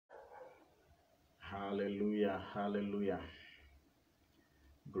Hallelujah, hallelujah.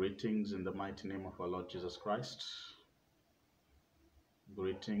 Greetings in the mighty name of our Lord Jesus Christ.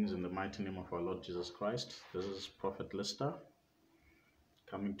 Greetings in the mighty name of our Lord Jesus Christ. This is Prophet Lister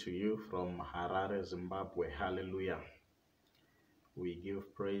coming to you from Harare, Zimbabwe. Hallelujah. We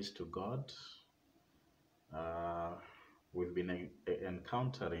give praise to God. We've been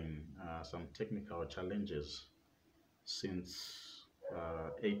encountering some technical challenges since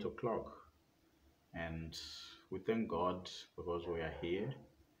 8 o'clock, and we thank God because we are here,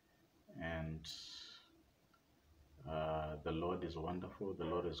 and the Lord is wonderful, the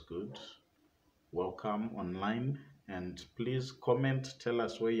Lord is good. Welcome online, and please comment, tell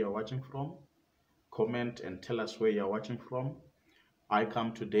us where you're watching from. Comment and tell us where you're watching from. I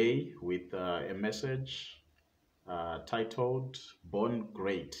come today with a message titled Born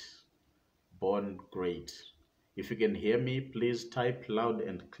Great. Born Great. If you can hear me, please type loud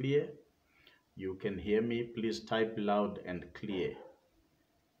and clear. You can hear me, please type loud and clear.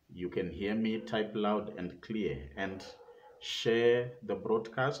 You can hear me, type loud and clear, and share the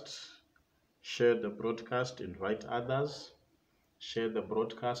broadcast. Share the broadcast, invite others. Share the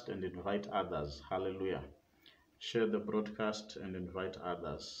broadcast and invite others. Hallelujah. Share the broadcast and invite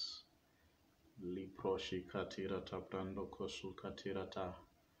others. Liproshi katirata prando kosu katirata.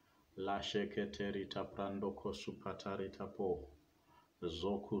 La sheketerita prando kosu patarita po.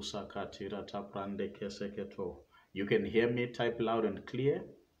 Zoku sakatirata prande keseketo. You can hear me, type loud and clear.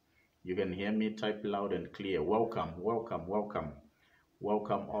 You can hear me, type loud and clear. Welcome, welcome, welcome.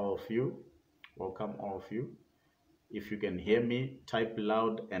 Welcome all of you. Welcome all of you. If you can hear me, type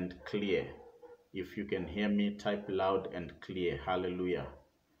loud and clear. If you can hear me, type loud and clear. Hallelujah.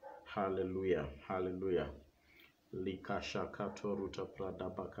 Hallelujah. Hallelujah. Lika shakato ruta prada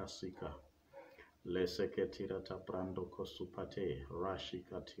bakasika. Leseke tirata prando kosupate.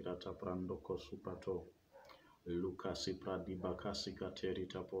 Rashika tirata prando kosupato. Luka sipradi bakasika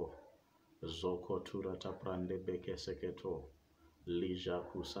teritapo. Zoko turata prande beke seketo. Lija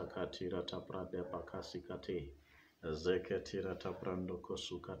kusaka tirata prade bakasikate. Zeke tirata prando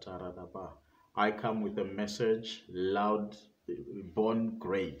kosukatara daba. I come with a message loud, born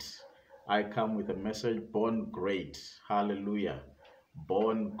great. I come with a message born great. Hallelujah.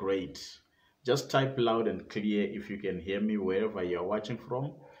 Born great. Just type loud and clear if you can hear me wherever you're watching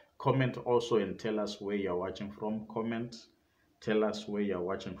from. Comment also and tell us where you're watching from. Comment, tell us where you're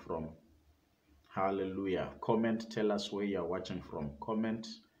watching from. Hallelujah. Comment, tell us where you're watching from. Comment,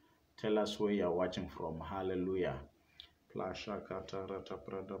 tell us where you're watching from. Hallelujah. Plasha katarata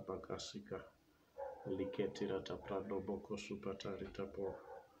prada bakasika. Liketirata prado boko supatarita po.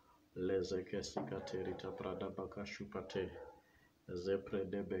 Lezeke sikaterita prada bakashupate. Zepre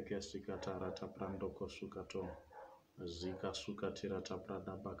debeke sikatarata prando kosukato. Zika sukatirata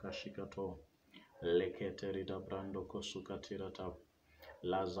prada bakashikato. Leketerita brando kosukatirata.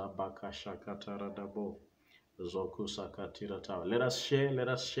 Lazabaka shakataradabo. Zoku sakatirata. Let us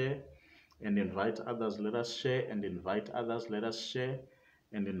share and invite others. Let us share and invite others. Let us share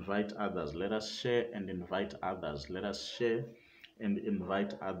and invite others. Let us share and invite others. Let us share and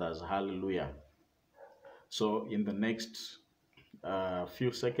invite others. Hallelujah. So in the next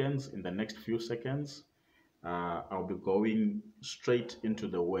few seconds, I'll be going straight into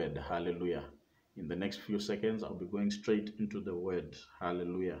the word. Hallelujah. In the next few seconds, I'll be going straight into the word.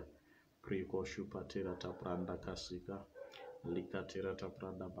 Hallelujah. Priko shupatira tapranda kasika. Likatira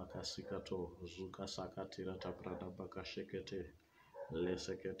tapranda bakasika to. Zuka sakatira tapranda bakashekete.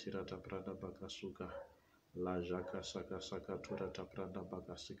 Leseketira tapranda bakasuka. La jaka saka sakatura tapranda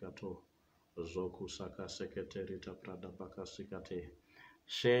bakasika to. Zoku saka seketeri tapranda bakasikate.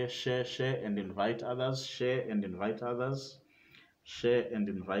 Share and invite others. Share and invite others. Share and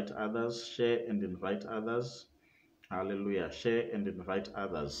invite others. Share and invite others. Hallelujah. Share and invite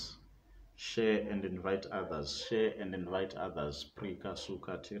others. Share and invite others. Share and invite others. Prika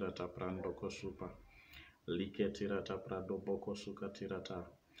suka tirata prando kosupa. Like tirata prado boko suka tirata.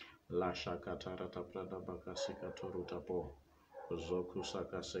 La shaka tarata prada baka sika toruta po. Zoku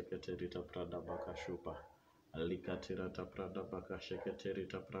saka seketerita prada baka shupa. Lika tirata prada baka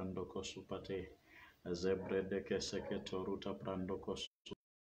sheketerita prando kosupate. Zebre deke seketoruta prando kosupa.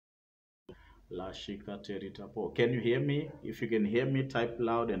 La shika terita po. Can you hear me? If you can hear me, type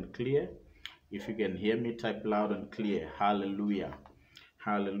loud and clear. If you can hear me, type loud and clear. Hallelujah.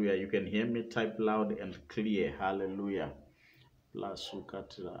 Hallelujah. You can hear me, type loud and clear. Hallelujah.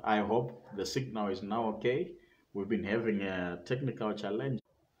 I hope the signal is now okay. We've been having a technical challenge.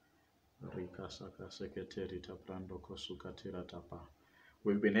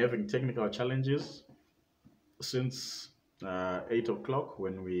 We've been having technical challenges since 8 o'clock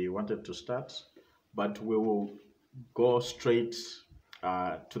when we wanted to start. but we will go straight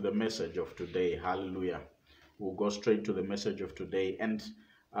to the message of today. Hallelujah. We'll go straight to the message of today. And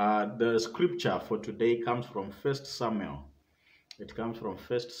the scripture for today comes from 1 Samuel. It comes from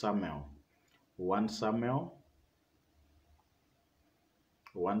 1 Samuel. 1 Samuel.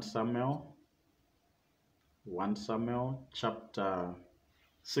 1 Samuel. 1 Samuel chapter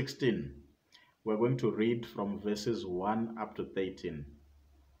 16. We're going to read from verses 1 up to 13.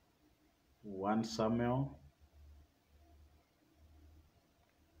 1 Samuel.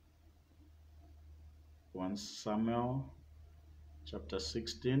 1 Samuel chapter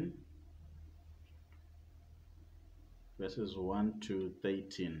 16, verses 1 to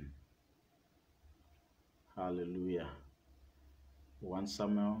 13. Hallelujah. 1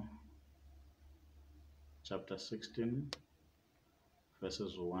 Samuel chapter 16,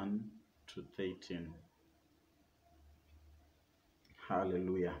 verses 1 to 13.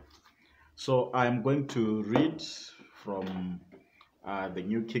 Hallelujah. So I'm going to read from the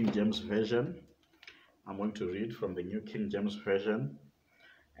New King James Version. I'm going to read from the New King James Version,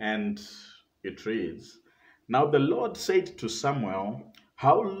 and it reads, "Now the Lord said to Samuel,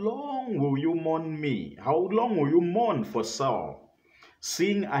 how long will you mourn me? How long will you mourn for Saul,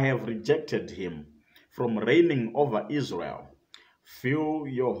 seeing I have rejected him from reigning over Israel? Fill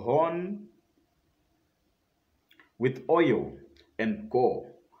your horn with oil and go.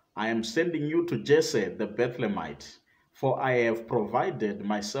 I am sending you to Jesse the Bethlehemite, for I have provided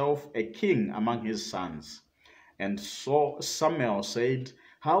myself a king among his sons." And so Samuel said,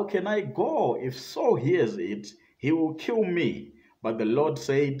 "How can I go? If Saul hears it, he will kill me." But the Lord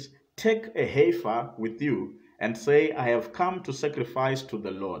said, "Take a heifer with you and say, I have come to sacrifice to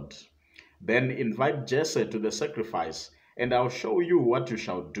the Lord. Then invite Jesse to the sacrifice, and I'll show you what you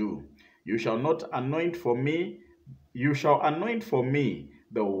shall do. You shall anoint for me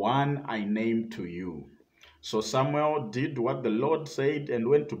the one I name to you." So Samuel did what the Lord said and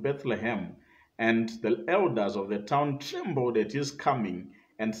went to Bethlehem. And the elders of the town trembled at his coming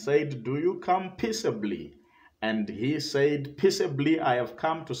and said, "Do you come peaceably?" And he said, "Peaceably I have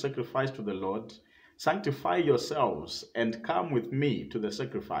come to sacrifice to the Lord. Sanctify yourselves and come with me to the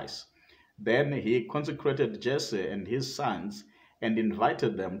sacrifice." Then he consecrated Jesse and his sons and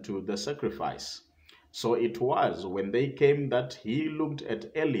invited them to the sacrifice. So it was when they came that he looked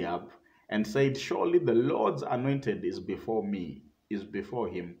at Eliab and said, "Surely the Lord's anointed is before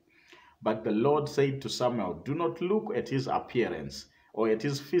him." But the Lord said to Samuel, "Do not look at his appearance or at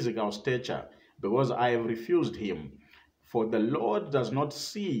his physical stature, because I have refused him. For the Lord does not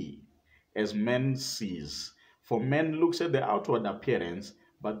see as man sees. For man looks at the outward appearance,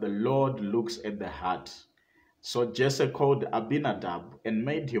 but the Lord looks at the heart." So Jesse called Abinadab and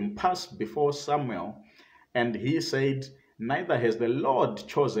made him pass before Samuel. And he said, "Neither has the Lord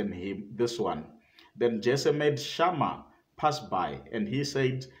chosen him, this one." Then Jesse made Shammah pass by, and he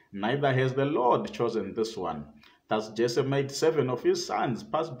said, "Neither has the Lord chosen this one." Thus Jesse made 7 of his sons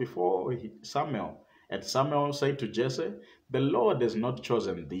pass before Samuel. And Samuel said to Jesse, "The Lord has not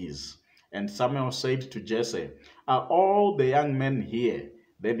chosen these." And Samuel said to Jesse, "Are all the young men here?"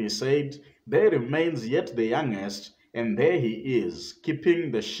 Then he said, "There remains yet the youngest, and there he is,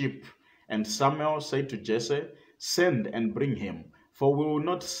 keeping the sheep." And Samuel said to Jesse, "Send and bring him, for we will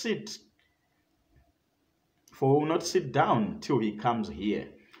not sit down till he comes here."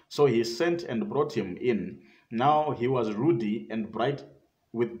 So he sent and brought him in. Now he was ruddy and bright,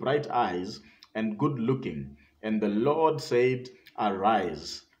 with bright eyes and good looking. And the Lord said,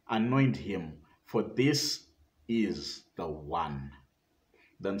 "Arise, anoint him, for this is the one."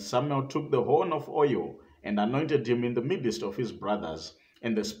 Then Samuel took the horn of oil and anointed him in the midst of his brothers.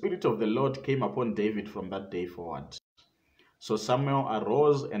 And the Spirit of the Lord came upon David from that day forward. So Samuel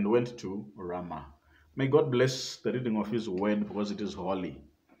arose and went to Ramah. May God bless the reading of his word, because it is holy.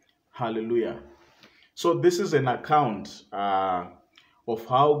 Hallelujah. So this is an account of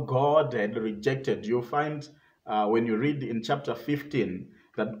how God had rejected. You find when you read in chapter 15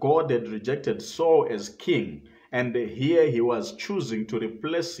 that God had rejected Saul as king, and here he was choosing to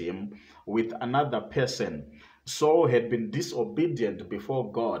replace him with another person. Saul had been disobedient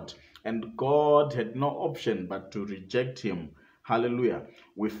before God, and God had no option but to reject him. Hallelujah.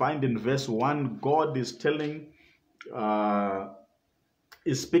 We find in verse 1, God is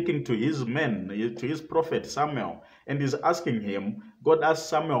speaking to his men, to his prophet Samuel, and is asking him, God asked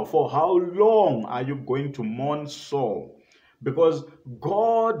Samuel, "For how long are you going to mourn Saul?" Because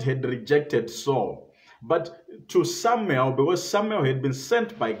God had rejected Saul. But to Samuel, because Samuel had been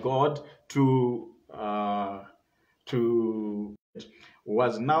sent by God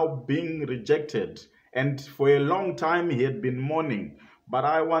was now being rejected. And for a long time he had been mourning. But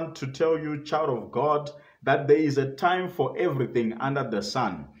I want to tell you, child of God, that there is a time for everything under the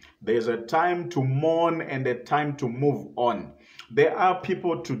sun. There is a time to mourn and a time to move on. There are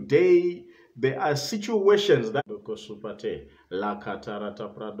people today, there are situations that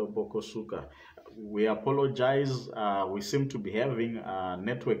we apologize. We seem to be having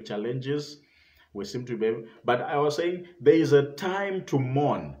network challenges. But I was saying there is a time to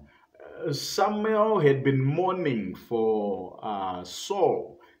mourn. Samuel had been mourning for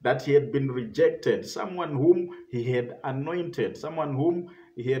Saul, that he had been rejected, someone whom he had anointed, someone whom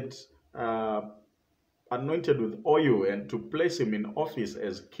he had anointed with oil and to place him in office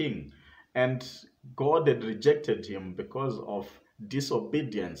as king. And God had rejected him because of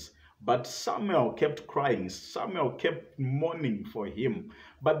disobedience. But Samuel kept crying. Samuel kept mourning for him.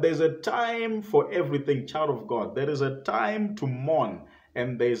 But there's a time for everything, child of God. There is a time to mourn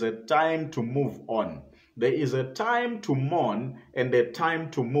and there is a time to move on. There is a time to mourn and a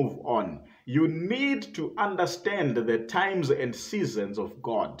time to move on. You need to understand the times and seasons of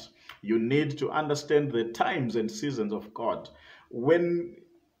God. You need to understand the times and seasons of God. When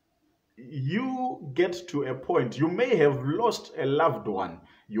you get to a point, you may have lost a loved one,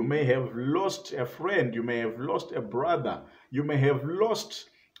 you may have lost a friend, you may have lost a brother, you may have lost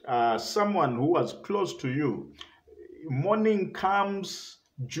someone who was close to you. Mourning comes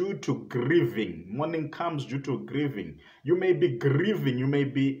due to grieving. Mourning comes due to grieving. You may be grieving, you may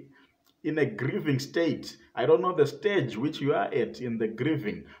be in a grieving state. I don't know the stage which you are at in the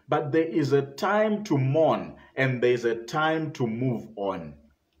grieving, but there is a time to mourn and there is a time to move on.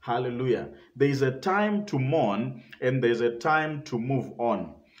 Hallelujah. There is a time to mourn and there is a time to move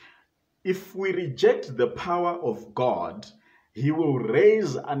on. If we reject the power of God, He will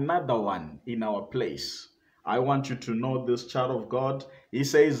raise another one in our place. I want you to know this, child of God. He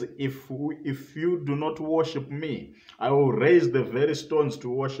says, if you do not worship me, I will raise the very stones to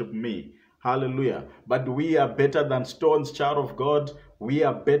worship me. Hallelujah. But we are better than stones, child of God. We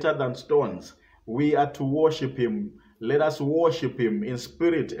are better than stones. We are to worship Him. Let us worship Him in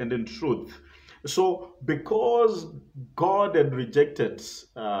spirit and in truth. So because God had rejected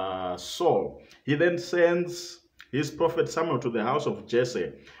Saul, He then sends his prophet Samuel to the house of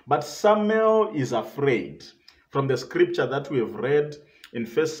Jesse. But Samuel is afraid. From the scripture that we have read in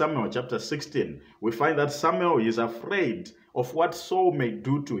 1 Samuel chapter 16, we find that Samuel is afraid of what Saul may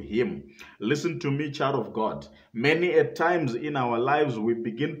do to him. Listen to me, child of God. Many a times in our lives, we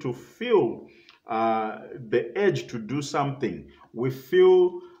begin to feel the urge to do something. We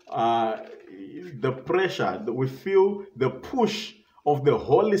feel the pressure. We feel the push of the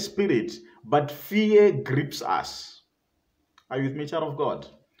Holy Spirit, but fear grips us. Are you with me, child of God?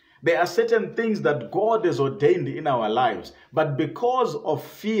 There are certain things that God has ordained in our lives, but because of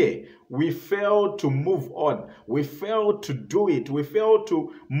fear, we fail to move on. We fail to do it. We fail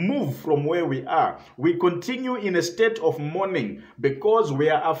to move from where we are. We continue in a state of mourning because we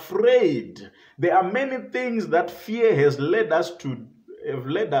are afraid. There are many things that fear has led us to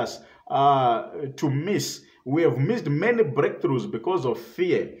miss. We have missed many breakthroughs because of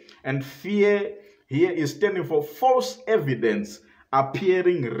fear. And fear here is standing for false evidence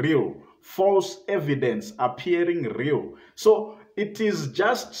appearing real. False evidence appearing real. So it is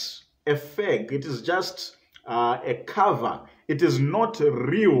just a fake. It is just a cover. It is not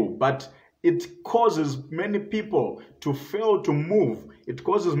real, but it causes many people to fail to move. It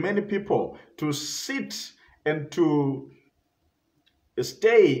causes many people to sit and to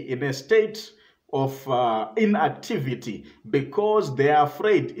stay in a state of inactivity because they are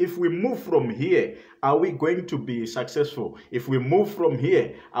afraid. If we move from here, are we going to be successful? If we move from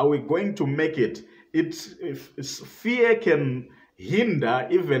here, are we going to make it? Fear can hinder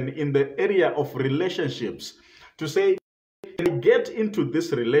even in the area of relationships. To say, when I get into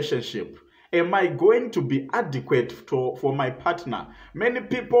this relationship, am I going to be adequate for my partner? Many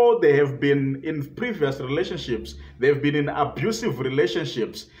people, they have been in previous relationships. They've been in abusive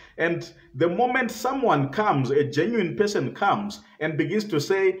relationships. And the moment someone comes, a genuine person comes and begins to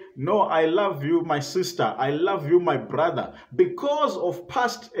say, no, I love you, my sister. I love you, my brother. Because of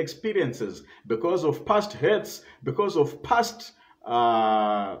past experiences, because of past hurts, because of past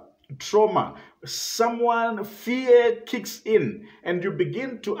trauma, fear kicks in and you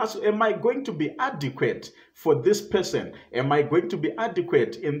begin to ask, am I going to be adequate for this person? Am I going to be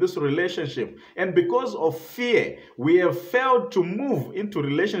adequate in this relationship? And because of fear, we have failed to move into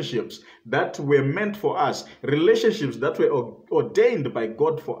relationships that were meant for us, relationships that were ordained by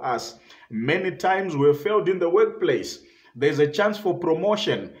God for us. Many times we have failed in the workplace. There's a chance for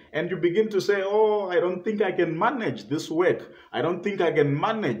promotion, and you begin to say, oh, I don't think I can manage this work. I don't think I can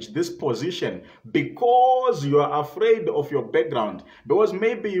manage this position, because you are afraid of your background. Because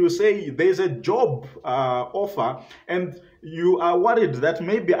maybe you say there's a job offer, and you are worried that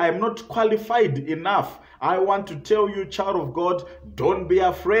maybe I'm not qualified enough. I want to tell you, child of God, don't be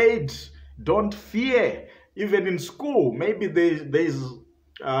afraid. Don't fear. Even in school, maybe there's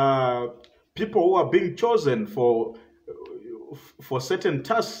people who are being chosen for certain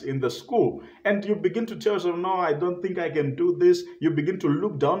tasks in the school, and you begin to tell yourself, no, I don't think I can do this. You begin to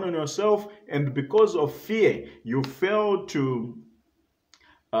look down on yourself, and because of fear, you fail to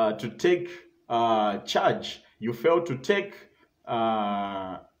take charge. You fail to take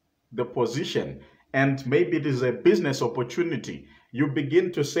the position, and maybe it is a business opportunity. You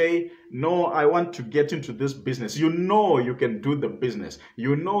begin to say, no, I want to get into this business. You know you can do the business.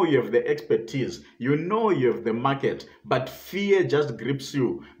 You know you have the expertise. You know you have the market. But fear just grips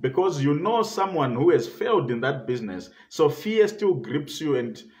you, because you know someone who has failed in that business. So fear still grips you,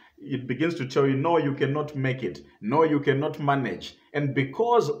 and it begins to tell you, no, you cannot make it. No, you cannot manage. And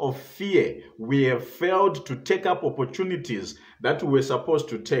because of fear, we have failed to take up opportunities that we were supposed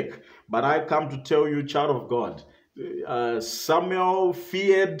to take. But I come to tell you, child of God, Samuel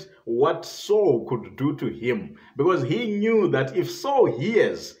feared what Saul could do to him, because he knew that if Saul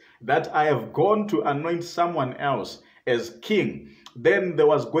hears that I have gone to anoint someone else as king, then there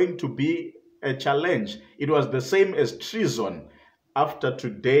was going to be a challenge. It was the same as treason. After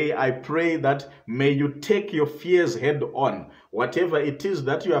today, I pray that may you take your fears head on. Whatever it is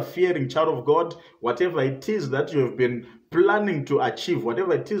that you are fearing, child of God, whatever it is that you have been planning to achieve,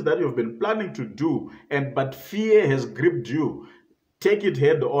 whatever it is that you have been planning to do, but fear has gripped you, take it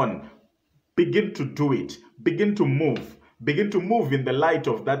head on. Begin to do it. Begin to move. Begin to move in the light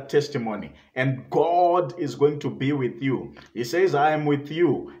of that testimony, and God is going to be with you. He says, I am with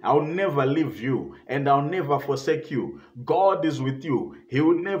you. I'll never leave you, and I'll never forsake you. God is with you. He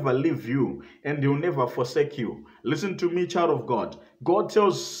will never leave you, and he will never forsake you. Listen to me, child of God. God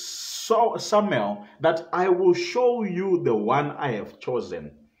tells Samuel that I will show you the one I have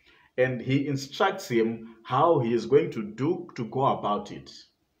chosen, and he instructs him how he is going to go about it.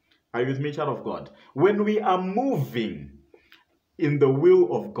 Are you with me, child of God? When we are moving in the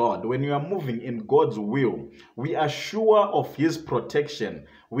will of God, when you are moving in God's will, we are sure of his protection.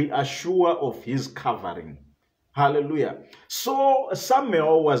 We are sure of his covering. Hallelujah. So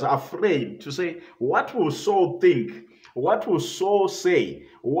Samuel was afraid to say, what will Saul think? What will Saul say?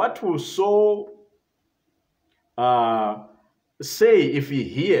 What will Saul say if he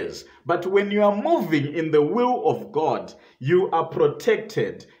hears? But when you are moving in the will of God, you are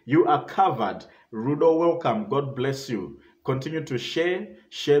protected. You are covered. Rudo, welcome. God bless you. Continue to share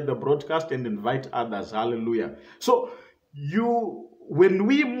the broadcast, and invite others. Hallelujah. So when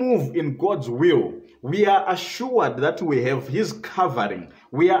we move in God's will, we are assured that we have his covering.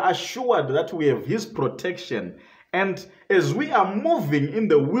 We are assured that we have his protection. And as we are moving in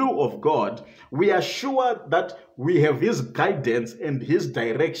the will of God, we are sure that we have his guidance and his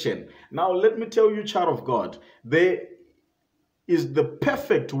direction. Now, let me tell you, child of God, there is the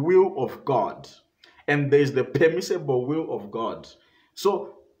perfect will of God, and there is the permissible will of God.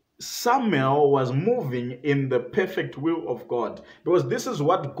 So Samuel was moving in the perfect will of God, because this is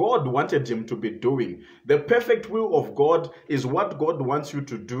what God wanted him to be doing. The perfect will of God is what God wants you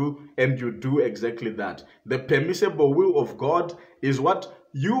to do, and you do exactly that. The permissible will of God is what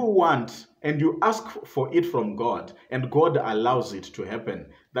you want, and you ask for it from God, and God allows it to happen.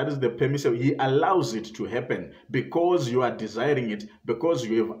 That is the permissible. He allows it to happen because you are desiring it, because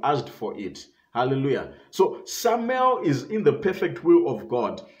you have asked for it. Hallelujah. So Samuel is in the perfect will of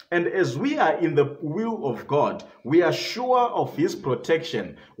God. And as we are in the will of God, we are sure of his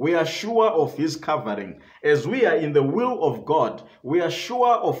protection. We are sure of his covering. As we are in the will of God, we are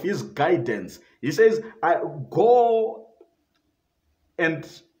sure of his guidance. He says, go and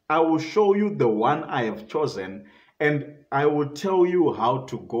I will show you the one I have chosen, and I will tell you how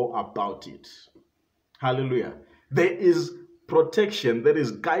to go about it. Hallelujah. There is protection, there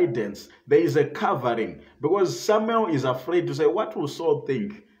is guidance, there is a covering, because Samuel is afraid to say, what will Saul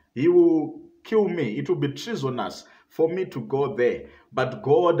think? He will kill me. It will be treasonous for me to go there. But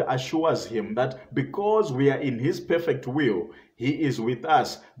God assures him that because we are in his perfect will, he is with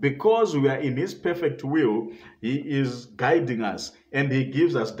us. Because we are in his perfect will, he is guiding us, and he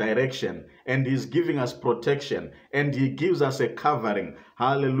gives us direction, and he's giving us protection, and he gives us a covering.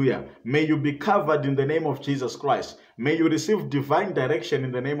 Hallelujah. May you be covered in the name of Jesus Christ. May you receive divine direction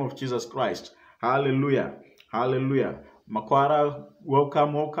in the name of Jesus Christ. Hallelujah. Hallelujah. Makwara,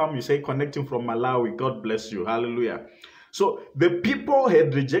 welcome. You say connecting from Malawi. God bless you. Hallelujah. So the people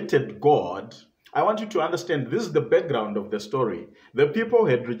had rejected God. I want you to understand, this is the background of the story. The people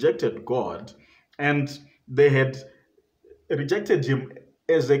had rejected God, and they had rejected him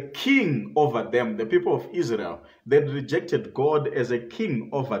as a king over them. The people of Israel, they had rejected God as a king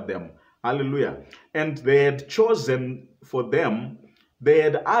over them. Hallelujah. And they had chosen for them, they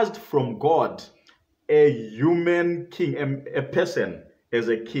had asked from God a human king, a person as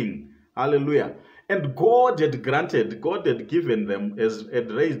a king. Hallelujah. And God had granted, God had given them,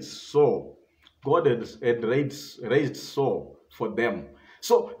 had raised Saul. God had raised Saul for them.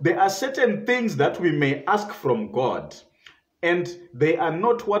 So there are certain things that we may ask from God, and they are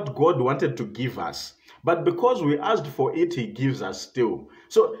not what God wanted to give us. But because we asked for it, he gives us still.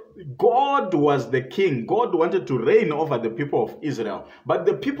 So God was the king. God wanted to reign over the people of Israel. But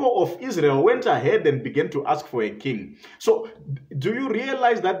the people of Israel went ahead and began to ask for a king. So do you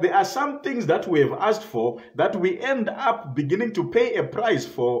realize that there are some things that we have asked for that we end up beginning to pay a price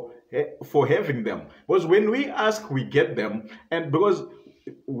for having them? Because when we ask, we get them. And because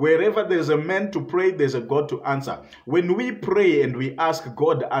wherever there's a man to pray, there's a God to answer. When we pray and we ask,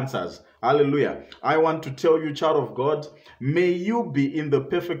 God answers. Hallelujah. I want to tell you, child of God, may you be in the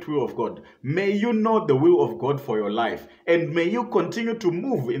perfect will of God. May you know the will of God for your life. And may you continue to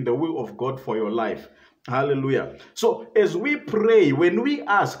move in the will of God for your life. Hallelujah. So as we pray, when we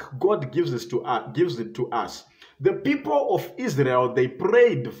ask, God gives it to us. The people of Israel, they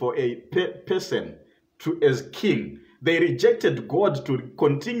prayed for a person as king. They rejected God to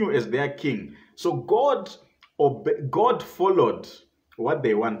continue as their king. So God followed what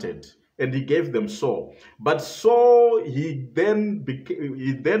they wanted, and he gave them Saul. But Saul, he then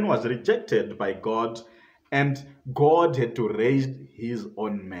was rejected by God, and God had to raise his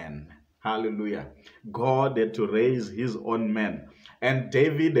own man. Hallelujah. God had to raise his own man. And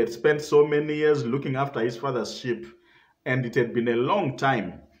David had spent so many years looking after his father's sheep, and it had been a long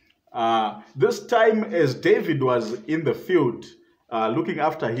time. This time, as David was in the field looking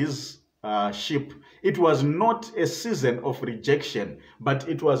after his sheep, it was not a season of rejection, but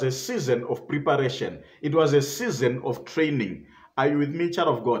it was a season of preparation. It was a season of training. Are you with me,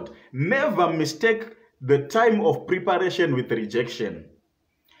 child of God? Never mistake the time of preparation with rejection.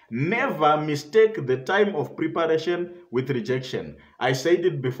 Never mistake the time of preparation with rejection. I said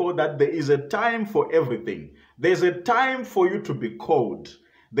it before that there is a time for everything. There's a time for you to be called.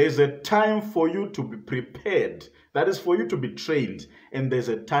 There's a time for you to be prepared. That is for you to be trained. And there's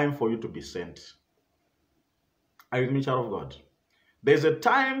a time for you to be sent. Are you with me, child of God? There's a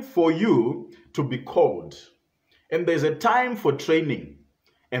time for you to be called. And there's a time for training.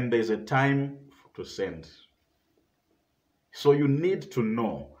 And there's a time to send. So you need to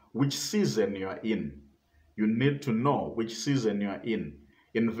know which season you are in. You need to know which season you are in.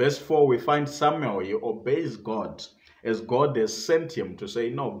 In verse 4, we find Samuel, he obeys God, as God has sent him to say,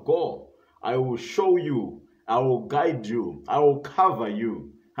 no, go. I will show you. I will guide you. I will cover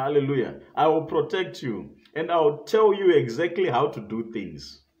you. Hallelujah. I will protect you. And I will tell you exactly how to do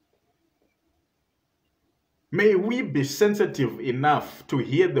things. May we be sensitive enough to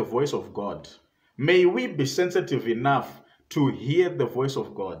hear the voice of God. May we be sensitive enough to hear the voice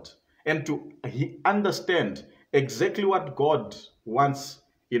of God and to understand exactly what God wants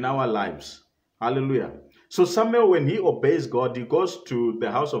in our lives. Hallelujah. So Samuel, when he obeys God, he goes to the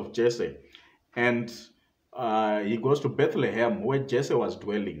house of Jesse, and he goes to Bethlehem, where Jesse was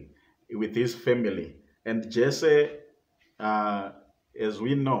dwelling with his family. And Jesse, as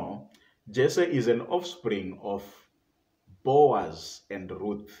we know, Jesse is an offspring of Boaz and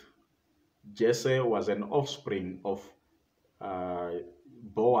Ruth. Jesse was an offspring of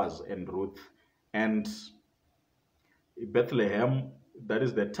Boaz and Ruth. And Bethlehem, that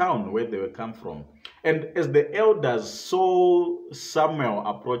is the town where they were come from. And as the elders saw Samuel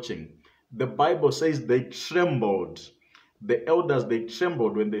approaching, the Bible says they trembled. The elders, they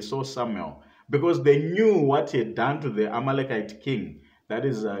trembled when they saw Samuel, because they knew what he had done to the Amalekite king, that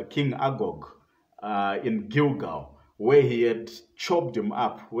is King Agag, in Gilgal, where he had chopped him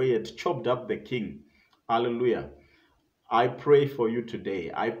up, where he had chopped up the king. Hallelujah. I pray for you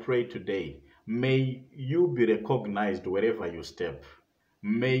today. I pray today. May you be recognized wherever you step.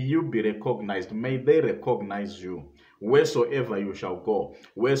 May you be recognized. May they recognize you. Wheresoever you shall go,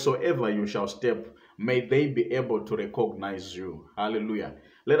 wheresoever you shall step, may they be able to recognize you. Hallelujah.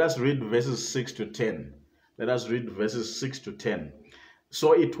 Let us read verses 6 to 10. Let us read verses 6 to 10.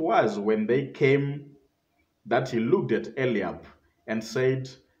 So it was when they came that he looked at Eliab and said,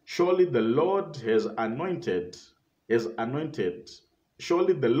 surely the Lord has anointed,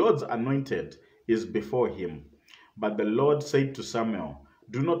 surely the Lord's anointed is before him. But the Lord said to Samuel,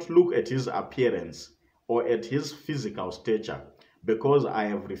 do not look at his appearance or at his physical stature, because I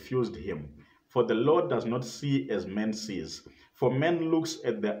have refused him. For the Lord does not see as man sees. For man looks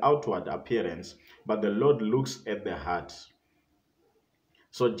at the outward appearance, but the Lord looks at the heart.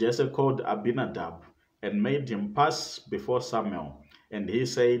 So Jesse called Abinadab and made him pass before Samuel. And he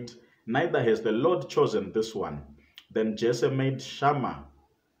said, Neither has the Lord chosen this one. Then Jesse made Shammah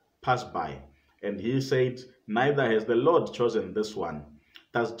pass by. And he said, Neither has the Lord chosen this one.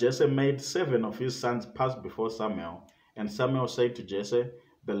 Thus Jesse made 7 of his sons pass before Samuel. And Samuel said to Jesse,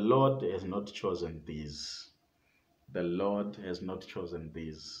 The Lord has not chosen these. The Lord has not chosen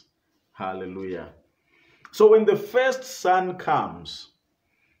these. Hallelujah. So when the first son comes,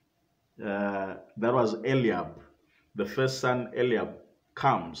 that was Eliab. The first son, Eliab,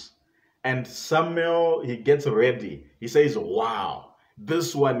 comes. And Samuel, he gets ready. He says, wow,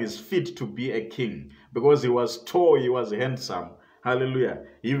 this one is fit to be a king. Because he was tall, he was handsome. Hallelujah.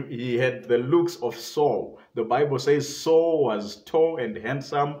 He had the looks of Saul. The Bible says Saul was tall and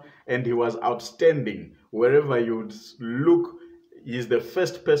handsome, and he was outstanding. Wherever you would look, he's the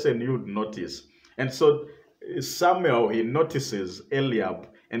first person you would notice. And so Samuel, he notices Eliab,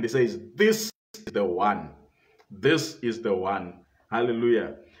 and he says, this is the one. This is the one.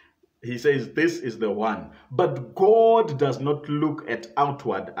 Hallelujah. He says, this is the one. But God does not look at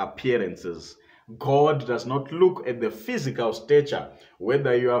outward appearances. God does not look at the physical stature,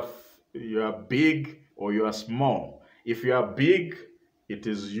 whether you are big or you are small. If you are big, it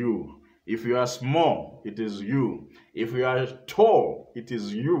is you. If you are small, it is you. If you are tall, it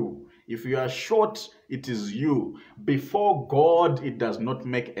is you. If you are short, it is you. Before God, it does not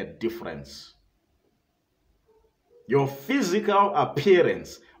make a difference. Your physical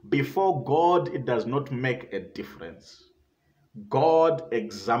appearance, before God, it does not make a difference. God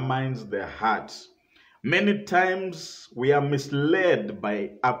examines the heart. Many times we are misled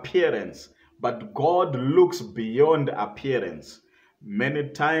by appearance, but God looks beyond appearance. Many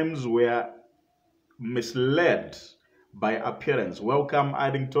times we are misled by appearance. Welcome,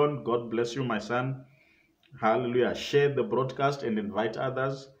 Addington. God bless you, my son. Hallelujah. Share the broadcast and invite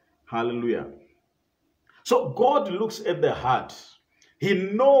others. Hallelujah. So God looks at the heart. He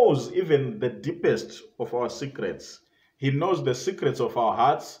knows even the deepest of our secrets. He knows the secrets of our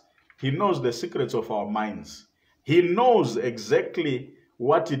hearts. He knows the secrets of our minds. He knows exactly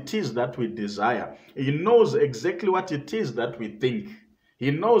what it is that we desire. He knows exactly what it is that we think.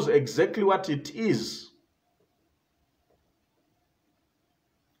 He knows exactly what it is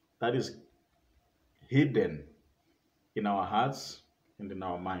that is hidden in our hearts and in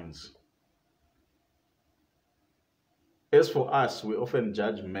our minds. As for us, we often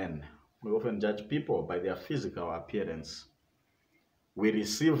judge men. We often judge people by their physical appearance. We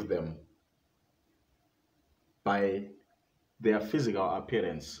receive them by their physical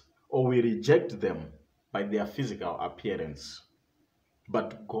appearance, or we reject them by their physical appearance.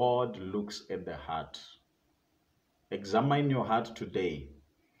 But God looks at the heart. Examine your heart today.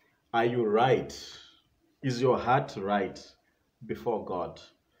 Are you right? Is your heart right before God?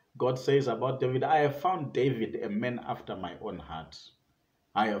 God says about David, I have found David a man after my own heart.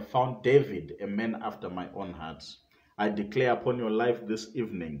 I have found David a man after my own heart. I declare upon your life this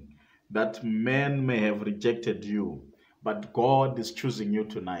evening that men may have rejected you, but God is choosing you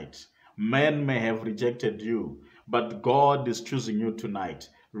tonight. Men may have rejected you, but God is choosing you tonight.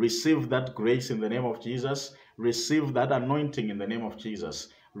 Receive that grace in the name of Jesus. Receive that anointing in the name of Jesus.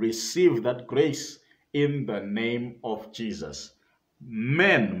 Receive that grace in the name of Jesus.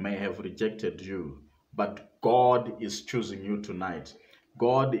 Men may have rejected you, but God is choosing you tonight.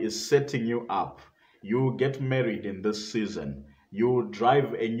 God is setting you up. You get married in this season. You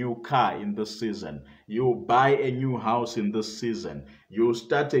drive a new car in this season. You buy a new house in this season. You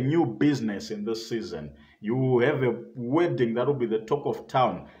start a new business in this season. You have a wedding that will be the talk of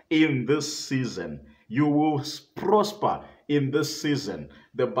town in this season. You will prosper in this season.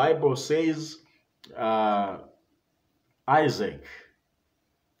 The Bible says Isaac,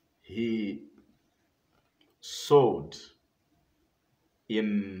 he sowed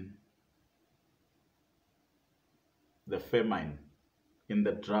in the famine, in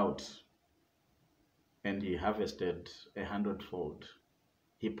the drought, and he harvested 100-fold.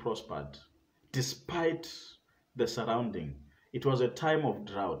 He prospered despite the surrounding. It was a time of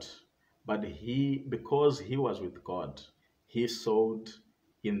drought, but because he was with God, he sowed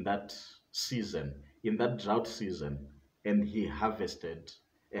in that season, in that drought season, and he harvested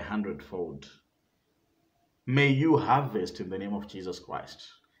 100-fold. May you harvest in the name of Jesus Christ.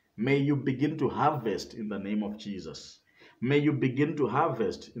 May you begin to harvest in the name of Jesus. May you begin to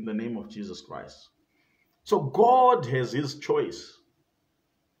harvest in the name of Jesus Christ. So God has his choice.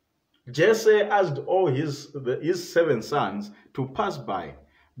 Jesse asked all his 7 sons to pass by.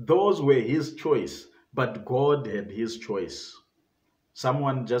 Those were his choice, but God had his choice.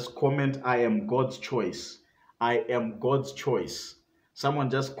 Someone just comment, I am God's choice. I am God's choice. Someone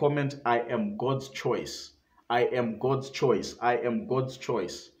just comment, I am God's choice. I am God's choice. I am God's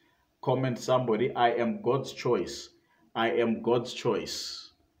choice. Comment somebody, I am God's choice. I am God's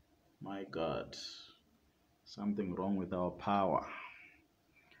choice. My God. Something wrong with our power.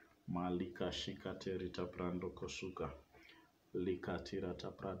 Malika shikate rita prando kosuka. Likatira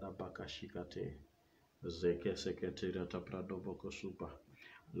taprada baka shikate. Zeke seketira taprado boko supa.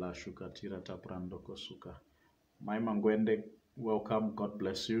 La shukatira taprando kosuka. My Mangwende, welcome. God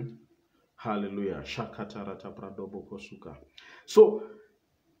bless you. Hallelujah. Shakatara taprado boko suka. So,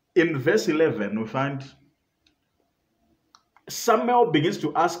 in verse 11, we find Samuel begins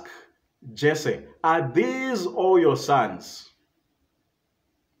to ask Jesse, are these all your sons?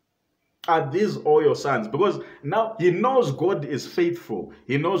 Are these all your sons? Because now he knows God is faithful.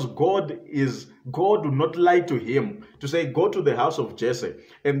 He knows God will not lie to him to say, go to the house of Jesse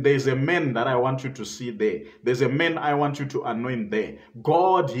and there's a man that I want you to see there. There's a man I want you to anoint there.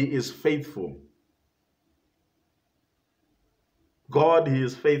 God, he is faithful. God, he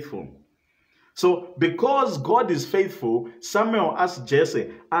is faithful. So because God is faithful, Samuel asked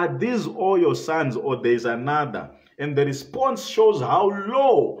Jesse, are these all your sons or there is another? And the response shows how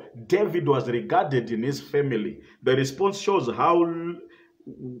low David was regarded in his family. The response shows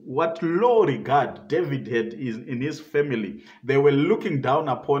what low regard David had in his family. They were looking down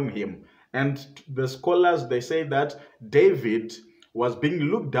upon him. And the scholars, they say that David was being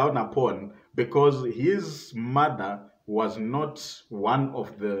looked down upon because his mother was not one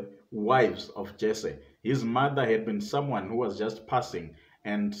of the wives of Jesse. His mother had been someone who was just passing,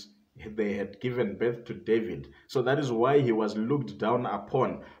 and they had given birth to David. So that is why he was looked down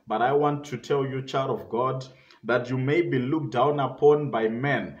upon. But I want to tell you, child of God, that you may be looked down upon by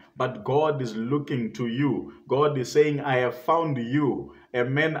men, but God is looking to you. God is saying, I have found you, a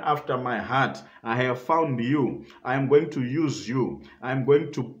man after my heart. I have found you. I am going to use you. I'm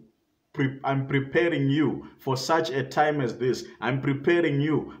preparing you for such a time as this. I'm preparing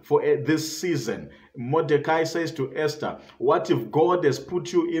you for this season. Mordecai says to Esther, what if God has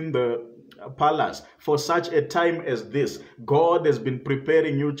put you in the palace for such a time as this? God has been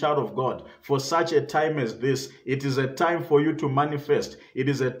preparing you, child of God, for such a time as this. It is a time for you to manifest. It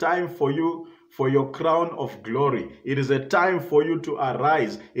is a time for you, for your crown of glory. It is a time for you to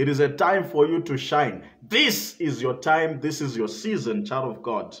arise. It is a time for you to shine. This is your time. This is your season, child of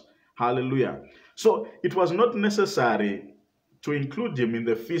God. Hallelujah. So it was not necessary to include him in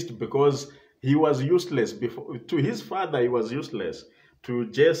the feast because he was useless. To his father, he was useless. To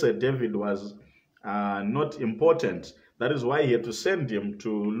Jesse, David was not important. That is why he had to send him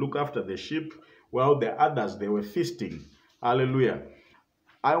to look after the sheep while the others, they were feasting. Hallelujah.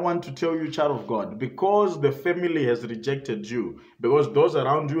 I want to tell you, child of God, because the family has rejected you, because those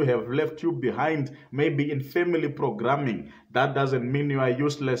around you have left you behind, maybe in family programming, that doesn't mean you are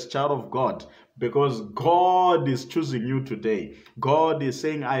useless, child of God, because God is choosing you today. God is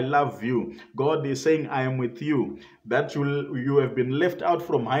saying, I love you. God is saying, I am with you. That you have been left out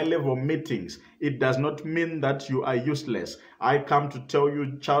from high-level meetings, it does not mean that you are useless. I come to tell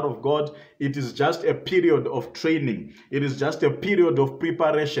you, child of God, it is just a period of training. It is just a period of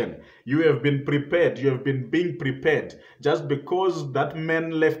preparation. You have been prepared. You have been being prepared. Just because that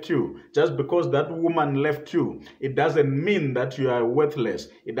man left you, just because that woman left you, it doesn't mean that you are worthless.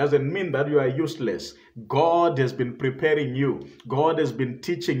 It doesn't mean that you are useless. God has been preparing you. God has been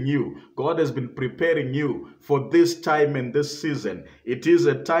teaching you. God has been preparing you for this time and this season. It is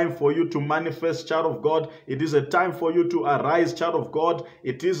a time for you to manifest, child of God. It is a time for you to arise, child of God.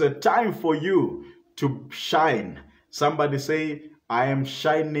 It is a time for you to shine. Somebody say, I am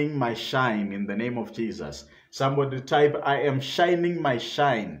shining my shine in the name of Jesus. Somebody type, I am shining my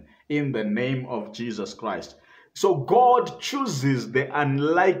shine in the name of Jesus Christ. So God chooses the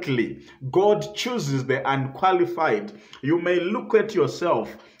unlikely. God chooses the unqualified. You may look at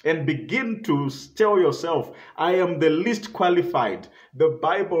yourself and begin to tell yourself, I am the least qualified. The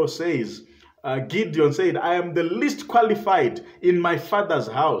Bible says, Gideon said, I am the least qualified in my father's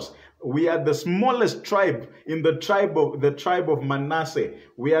house. We are the smallest tribe in the tribe of Manasseh.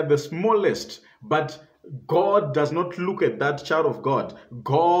 We are the smallest, but God does not look at that, child of God.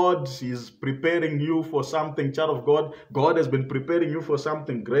 God is preparing you for something, child of God. God has been preparing you for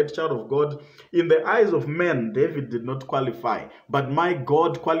something great, child of God. In the eyes of men, David did not qualify, but my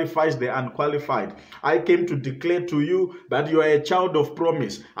God qualifies the unqualified. I came to declare to you that you are a child of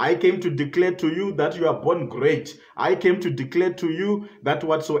promise. I came to declare to you that you are born great. I came to declare to you that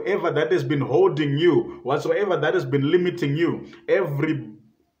whatsoever that has been holding you, whatsoever that has been limiting you, every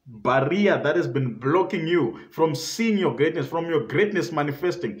barrier that has been blocking you from seeing your greatness, from your greatness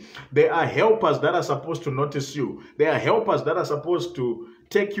manifesting. There are helpers that are supposed to notice you. There are helpers that are supposed to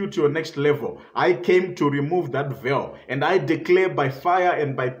take you to your next level. I came to remove that veil, and I declare by fire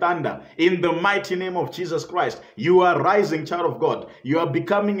and by thunder, in the mighty name of Jesus Christ, you are rising, child of God. You are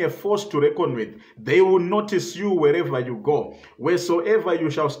becoming a force to reckon with. They will notice you wherever you go. Wheresoever you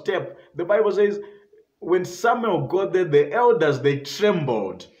shall step. The Bible says, when Samuel got there, the elders, they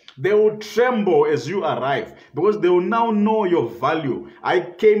trembled. They will tremble as you arrive, because they will now know your value. I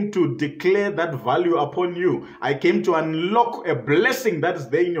came to declare that value upon you. I came to unlock a blessing that is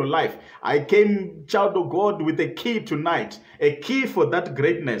there in your life. I came, child of God, with a key tonight, a key for that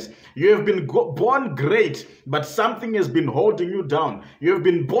greatness. You have been born great, but something has been holding you down. You have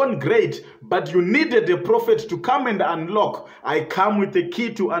been born great, but you needed a prophet to come and unlock. I come with a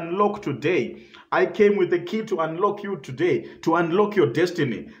key to unlock today. I came with a key to unlock you today, to unlock your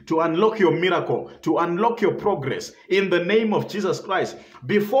destiny, to unlock your miracle, to unlock your progress in the name of Jesus Christ.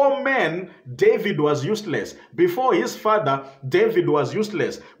 Before man, David was useless. Before his father, David was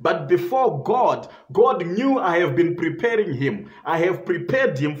useless. But before God, God knew I have been preparing him. I have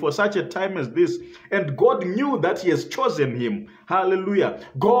prepared him for such a time as this. And God knew that he has chosen him. Hallelujah.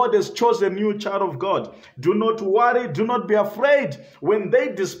 God has chosen you, child of God. Do not worry. Do not be afraid when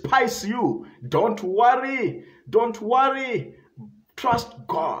they despise you. Don't worry. Don't worry. Trust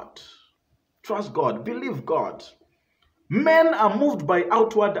God. Trust God. Believe God. Men are moved by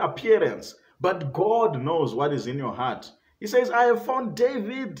outward appearance, but God knows what is in your heart. He says, I have found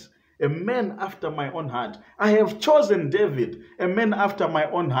David, a man after my own heart. I have chosen David, a man after my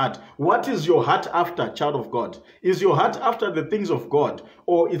own heart. What is your heart after, child of God? Is your heart after the things of God,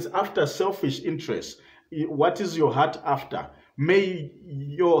 or is after selfish interests? What is your heart after? May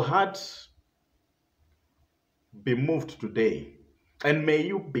your heart be moved today, and may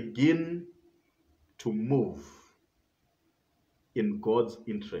you begin to move in God's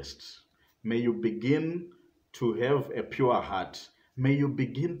interests. May you begin to have a pure heart. May you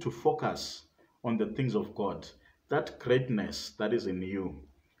begin to focus on the things of God. That greatness that is in you.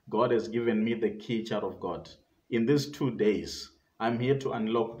 God has given me the key, child of God. In these 2 days, I'm here to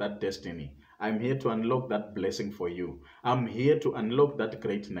unlock that destiny. I'm here to unlock that blessing for you. I'm here to unlock that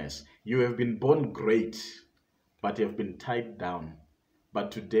greatness. You have been born great, but you have been tied down. But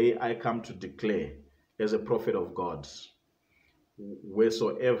today I come to declare as a prophet of God,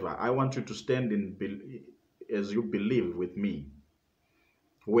 wheresoever, I want you to stand in as you believe with me.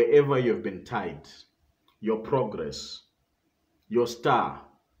 Wherever you have been tied, your progress, your star,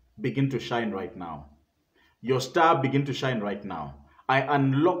 begin to shine right now. Your star begin to shine right now. I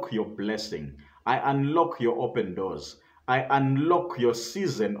unlock your blessing. I unlock your open doors. I unlock your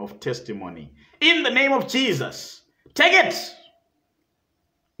season of testimony. In the name of Jesus, take it.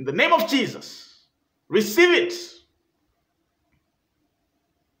 In the name of Jesus, receive it.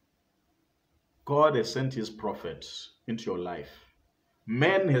 God has sent his prophets into your life.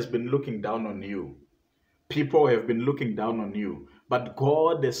 Man has been looking down on you. People have been looking down on you. But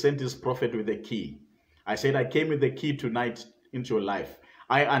God has sent his prophet with a key. I said I came with the key tonight into your life.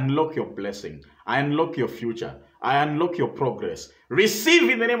 I unlock your blessing. I unlock your future. I unlock your progress. Receive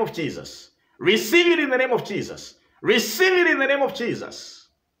in the name of Jesus. Receive it in the name of Jesus. Receive it in the name of Jesus.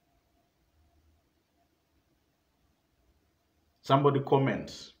 Somebody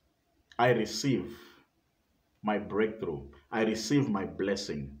comment, I receive my breakthrough. I receive my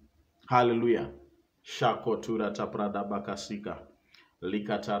blessing. Hallelujah. Shako turata prada bakasika.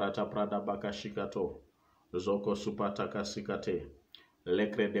 Likatarata prada bakashikato. Zoko supata kasikate.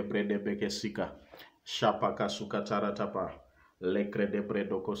 Lekre de brede bekesika. Shapaka sukataratapa. Lekre de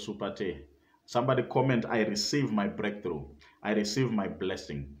bredoko supate. Somebody comment, I receive my breakthrough. I receive my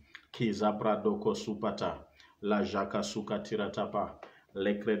blessing. Kizabra doko supata. La jaka sukatiratapa.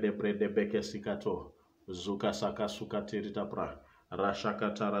 Lekre de brede bekesikato. Zuka saka sukatiritapra.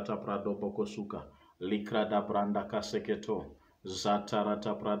 Rashaka tarata prado boko suka. Likra da branda kaseketo.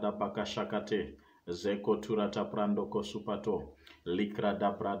 Zatarata prada bakashakate. Zeko turata prando kosupato. Likra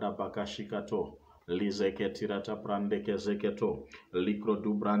da brada bakashikato. Lizeke tirata prande kezeketo. Likro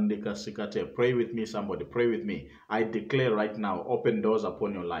du brande kasikate. Pray with me, somebody. Pray with me. I declare right now, open doors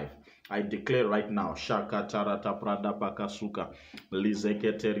upon your life. I declare right now, Shaka Tarata Prada Bakasuka,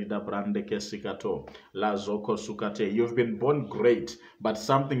 Lizeketerida Brandeke Sikato, Lazoko Sukate. You've been born great, but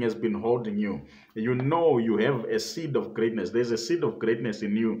something has been holding you. You know you have a seed of greatness. There's a seed of greatness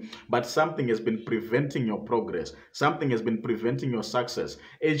in you, but something has been preventing your progress. Something has been preventing your success.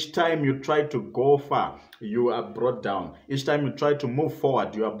 Each time you try to go far, you are brought down. Each time you try to move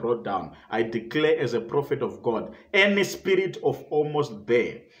forward, you are brought down. I declare as a prophet of God, any spirit of almost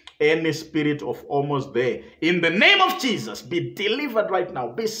there, any spirit of almost there, in the name of Jesus, be delivered right now.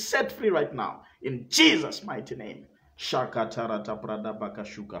 Be set free right now. In Jesus' mighty name. Shaka tarata prada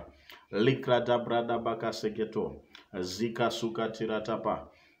bakashuka. Likrada brada bakaseketo. Zika suka tiratapa.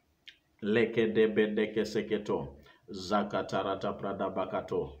 Leke debedeke seketo. Zaka tarata prada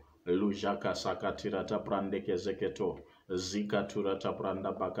bakato. Lujaka saka tirata prandeke zeketo. Zika turata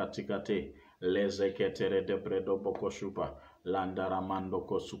pranda bakatikate. Lezeketere de bredo bokoshupa. Landaramando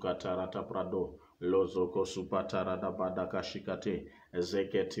kosuka tarata prado. Lozoko supatarada badaka shikate.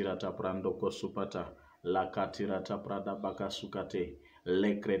 Zeketirata prando kosupata. Lakatirata prada bakasukate.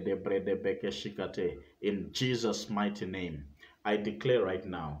 Lekre de brede beke shikate. In Jesus' mighty name, I declare right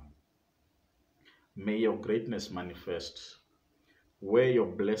now, may your greatness manifest. Where your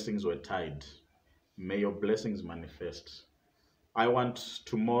blessings were tied, may your blessings manifest. I want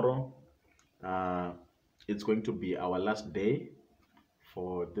tomorrow, it's going to be our last day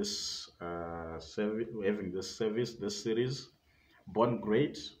for this service, having this service, this series, Born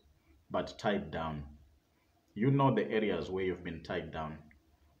Great, but tied down. You know the areas where you've been tied down.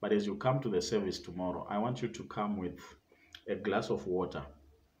 But as you come to the service tomorrow, I want you to come with a glass of water.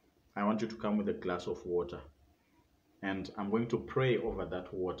 I want you to come with a glass of water. And I'm going to pray over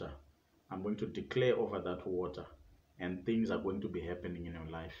that water. I'm going to declare over that water. And things are going to be happening in your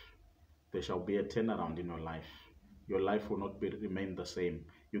life. There shall be a turnaround in your life. Your life will not remain the same.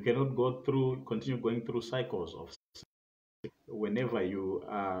 You cannot continue going through cycles of whenever you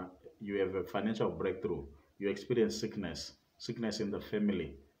have a financial breakthrough, you experience sickness in the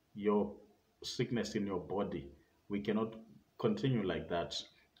family, your sickness in your body. We cannot continue like that.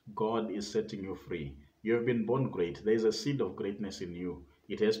 God is setting you free. You have been born great. There is a seed of greatness in you.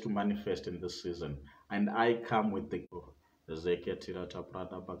 It has to manifest in this season. And I come with the Zeke tirata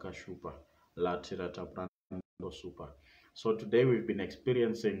prada bakashupa, la tirata prando super. So today we've been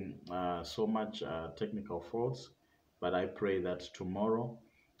experiencing so much technical faults, but I pray that tomorrow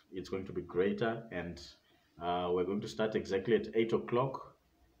it's going to be greater, and we're going to start exactly at 8 o'clock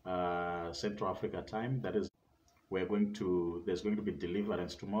Central Africa time. That is, there's going to be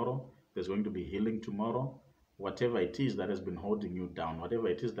deliverance tomorrow. There's going to be healing tomorrow. Whatever it is that has been holding you down, whatever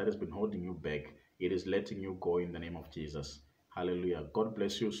it is that has been holding you back, it is letting you go in the name of Jesus. Hallelujah. God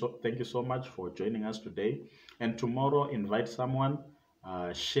bless you. So thank you so much for joining us today. And tomorrow, invite someone,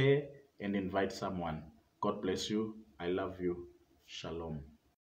 share and invite someone. God bless you. I love you. Shalom.